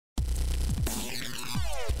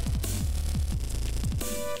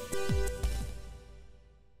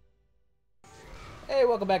Hey,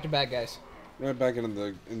 welcome back to Bad Guys. Right back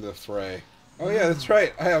into the fray. Oh yeah, that's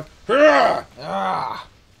right. I have.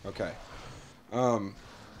 Okay.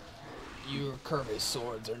 Your curvy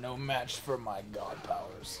swords are no match for my god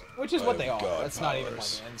powers. Which is what they are. That's not even like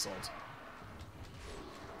an insult.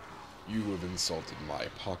 You have insulted my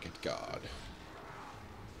pocket god.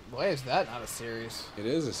 Why is that not a series? It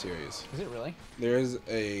is a series. Is it really? There is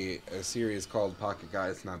a series called Pocket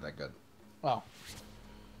God. It's not that good. Well,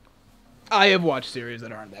 I have watched series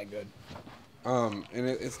that aren't that good. And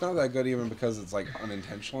it's not that good even because it's like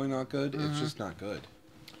unintentionally not good. It's just not good.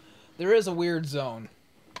 There is a weird zone.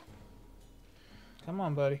 Come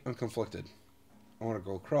on, buddy. I'm conflicted. I want to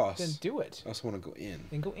go across. Then do it. I also want to go in.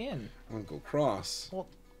 Then go in. I want to go across. Well,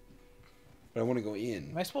 but I want to go in.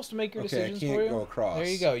 am I supposed to make your Okay, decisions I can't for you? go across. There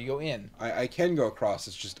you go. You go in. I can go across.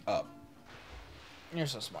 It's just up. You're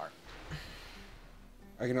so smart.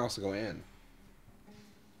 I can also go in.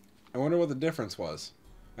 I wonder what the difference was.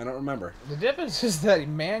 I don't remember. The difference is that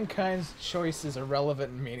mankind's choice is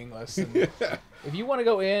irrelevant and meaningless. And if you want to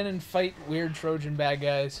go in and fight weird Trojan bad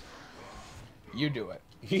guys, you do it.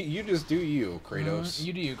 You just do you, Kratos.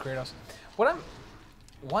 You do you, Kratos.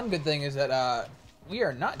 One good thing is that we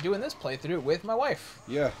are not doing this playthrough with my wife.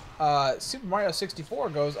 Yeah. Super Mario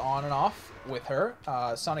 64 goes on and off with her.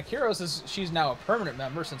 Sonic Heroes she's now a permanent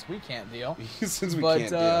member since we can't deal. Since we can't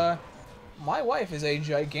deal. My wife is a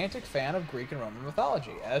gigantic fan of Greek and Roman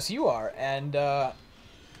mythology, as you are, and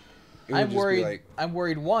I'm worried. Like... I'm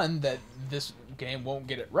worried, one, that this game won't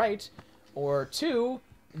get it right, or two,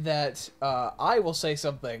 that I will say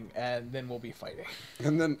something and then we'll be fighting.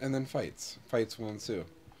 And then fights will ensue.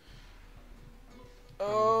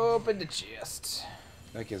 Open the chest.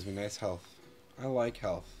 That gives me nice health. I like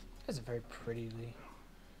health. That's a very prettily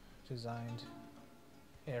designed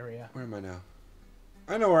area. Where am I now?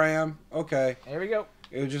 I know where I am. Okay. There we go.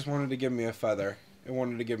 It just wanted to give me a feather. It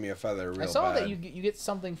wanted to give me a feather real bad. I saw that you get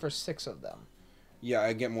something for 6 of them. Yeah,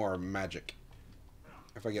 I get more magic.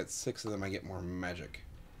 If I get 6 of them, I get more magic.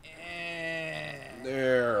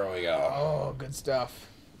 There we go. Oh, good stuff.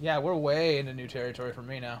 Yeah, we're way into new territory for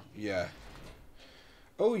me now. Yeah.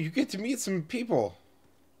 Oh, you get to meet some people.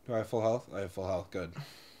 Do I have full health? I have full health. Good.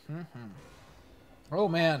 Oh,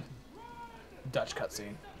 man. Dutch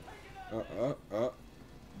cutscene.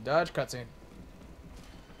 Dutch cutscene.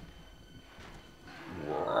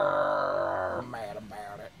 Mad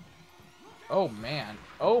about it. Oh, man.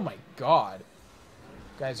 Oh, my God.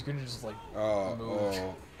 Guys, you could just, like, move.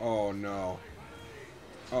 Oh, no.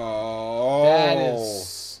 Oh. That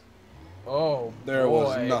is... Oh, there boy.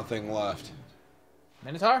 was nothing left.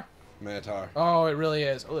 Minotaur? Minotaur. Oh, it really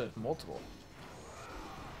is. Oh, there's multiple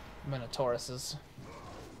Minotauruses.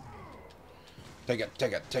 Take it,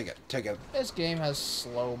 take it, take it, take it. This game has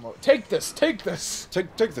slow mo. Take this, take this.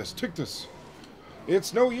 Take this, take this.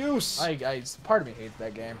 It's no use. Part of me hates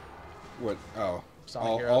that game. What? Oh,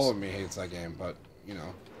 all of me hates that game, but you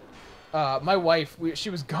know. My wife, she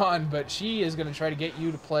was gone, but she is gonna try to get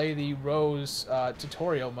you to play the Rose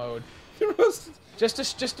tutorial mode.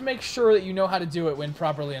 Just to make sure that you know how to do it when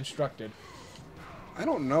properly instructed. I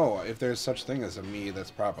don't know if there's such thing as a me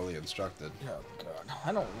that's properly instructed. Oh God,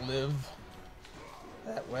 I don't live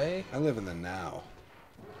that way. I live in the now.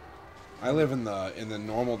 I live in the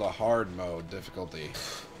normal to hard mode difficulty.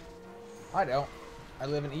 I don't. I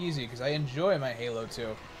live in easy because I enjoy my Halo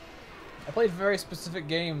 2. I played very specific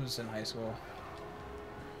games in high school.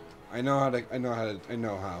 I know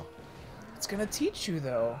how. It's gonna teach you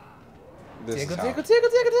though. This tickle, is how. tickle, tickle,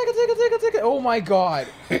 tickle, tickle, tickle, tickle, tickle. Oh my God.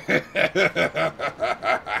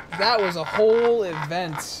 That was a whole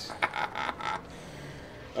event.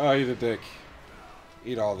 Oh, eat a dick.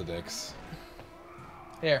 Eat all the dicks.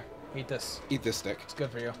 Here, eat this. Eat this dick. It's good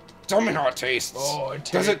for you. Tell me how it tastes. Oh,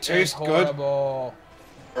 Does it taste good? Horrible.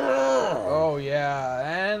 Oh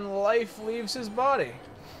yeah, and life leaves his body.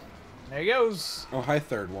 There he goes. Oh, hi,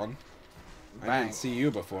 third one. Bang. I didn't see you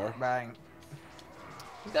before. Bang.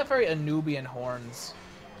 He's got very Anubian horns.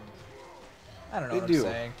 I don't know what I'm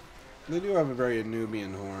saying. They do have a very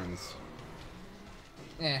Anubian horns.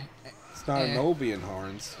 It's not Anubian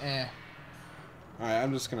horns. Alright,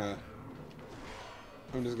 I'm just gonna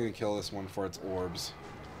kill this one for its orbs.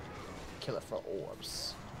 Kill it for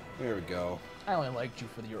orbs. There we go. I only liked you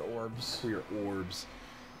for your orbs. For your orbs.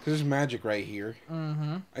 Because there's magic right here.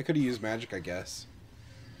 Mm-hmm. I could have used magic, I guess.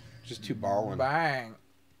 Just too ballin'. Bang.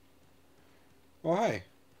 Oh, hi.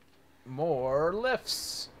 More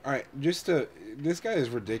lifts. Alright, this guy is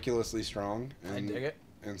ridiculously strong. And, I dig it.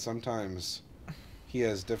 And sometimes he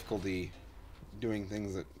has difficulty doing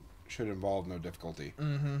things that should involve no difficulty.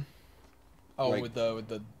 Mm-hmm. Oh, like, with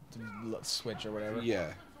the switch or whatever. Yeah.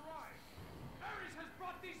 Ares has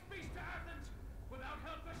brought these beasts to Athens. Without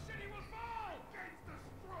help, the city will fall. Gates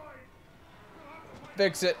destroyed.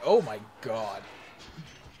 Fix it. Oh my god.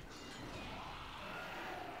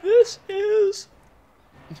 This is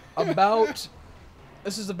about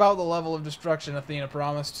the level of destruction Athena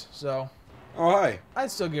promised, so Oh, hi. I'd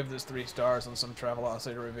still give this 3 stars on some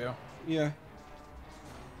Travelocity review. Yeah.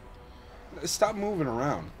 Stop moving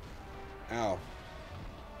around. Ow.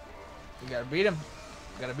 You gotta beat him.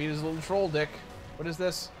 You gotta beat his little troll dick. What is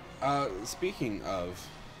this? Speaking of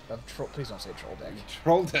Troll. Please don't say troll dick.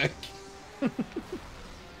 troll deck.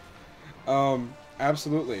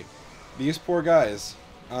 Absolutely. These poor guys,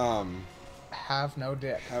 Have no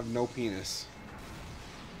dick. have no penis.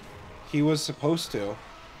 He was supposed to.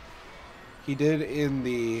 He did in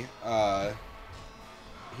the,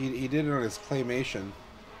 he did it on his claymation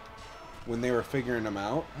when they were figuring him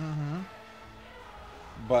out. Mm-hmm.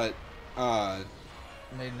 But,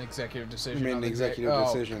 Made an executive he decision. made on an the executive dick.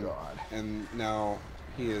 decision. Oh, God. And now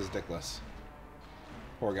he is dickless.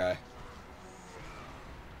 Poor guy.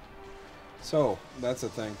 So, that's a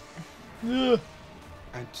thing. Ugh.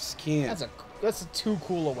 I just can't. That's a too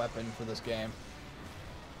cool a weapon for this game.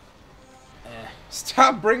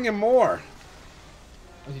 Stop bringing more!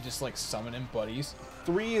 Was he just like summoning buddies?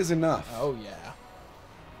 3 is enough. Oh yeah.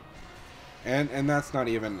 And that's not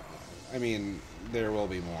even... I mean, there will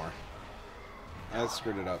be more. I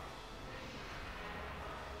screwed it up.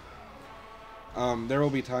 There will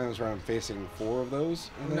be times where I'm facing 4 of those.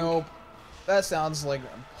 I think. Nope. That sounds like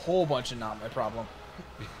a whole bunch of not my problem.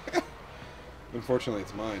 Unfortunately,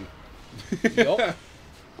 it's mine. Yup.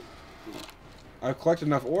 I've collected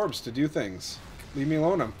enough orbs to do things. Leave me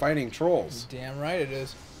alone, I'm fighting trolls. Damn right it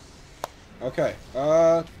is. Okay,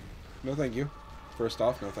 no thank you. First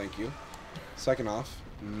off, no thank you. Second off,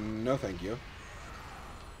 no thank you.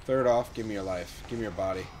 Third off, give me your life. Give me your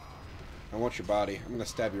body. I want your body. I'm gonna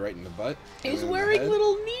stab you right in the butt. and He's then in the wearing head.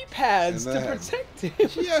 little knee pads And to the head. protect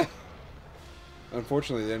him. Yeah.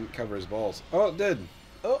 Unfortunately, they didn't cover his balls. Oh, it did.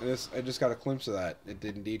 Oh. I just got a glimpse of that. It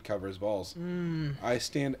did indeed cover his balls. I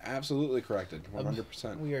stand absolutely corrected.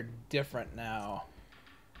 100%. We are different now.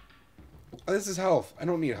 This is health. I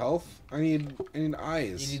don't need health. I need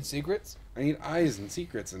eyes. You need secrets? I need eyes and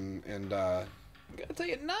secrets and I gotta tell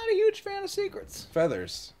you, not a huge fan of secrets.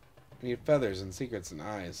 feathers. I need feathers and secrets and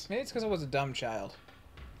eyes. Maybe it's because I was a dumb child.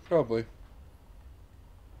 Probably.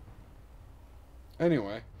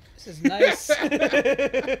 Anyway. This is nice.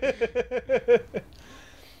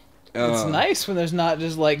 It's nice when there's not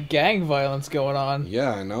just like gang violence going on.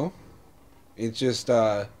 Yeah, I know. It's just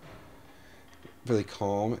really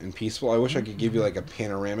calm and peaceful. I wish I could give you like a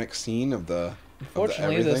panoramic scene of the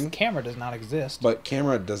Unfortunately, this everything. camera does not exist. But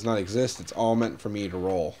camera does not exist. It's all meant for me to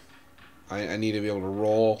roll. I need to be able to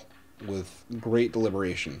roll with great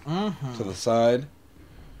deliberation. To the side.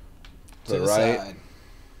 To the right. side.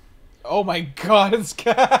 Oh my god, it's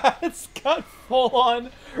got full on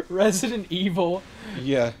Resident Evil.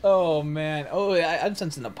 Yeah. Oh man. Oh yeah, I'm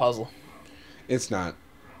sensing a puzzle. It's not.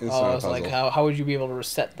 It's Oh, not a I was puzzle. like, how would you be able to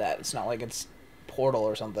reset that? It's not like it's Portal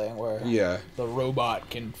or something where Yeah. the robot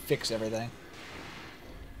can fix everything.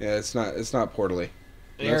 Yeah, it's not portally.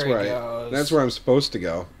 There That's he where goes. that's where I'm supposed to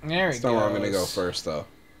go. There he That's not where I'm gonna go goes. first though.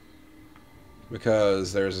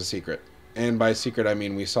 Because there's a secret. And by secret I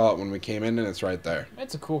mean we saw it when we came in and it's right there.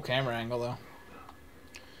 It's a cool camera angle though.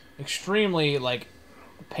 Extremely like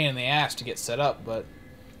a pain in the ass to get set up, but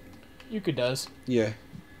Yuka does. Yeah.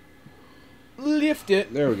 Lift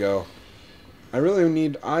it. There we go. I really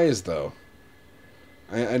need eyes though.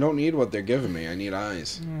 I don't need what they're giving me. I need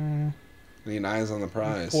eyes. I need eyes on the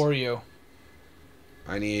prize. For you.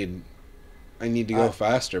 I need to go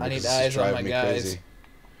faster I because need this is eyes on driving my me guys. crazy.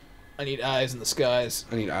 I need eyes in the skies.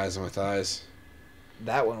 I need eyes on my thighs.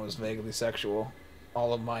 That one was vaguely sexual.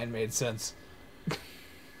 All of mine made sense.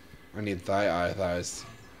 I need thighs.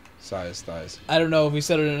 Thighs. I don't know if we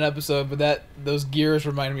said it in an episode, but those gears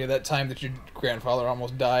remind me of that time that your grandfather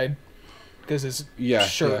almost died because his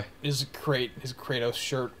shirt, his Kratos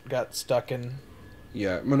shirt got stuck in.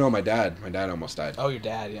 Yeah. No, my dad. My dad almost died. Oh, your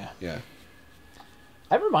dad, yeah. Yeah.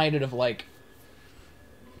 I'm reminded of like.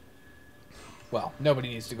 Well, nobody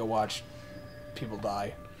needs to go watch People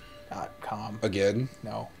Die.com. Again?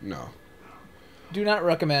 No. No. Do not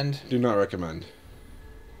recommend. Do not recommend.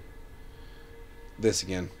 This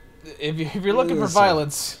again. If you're looking for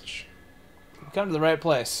violence, you come to the right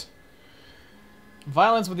place.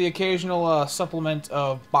 Violence with the occasional supplement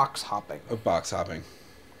of box hopping. Of box hopping.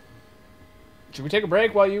 Should we take a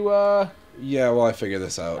break while you, Yeah, well, I figure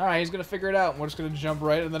this out. Alright, he's gonna figure it out, and we're just gonna jump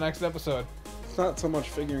right into the next episode. It's not so much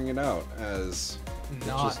figuring it out as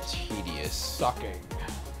not just tedious.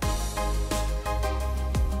 sucking.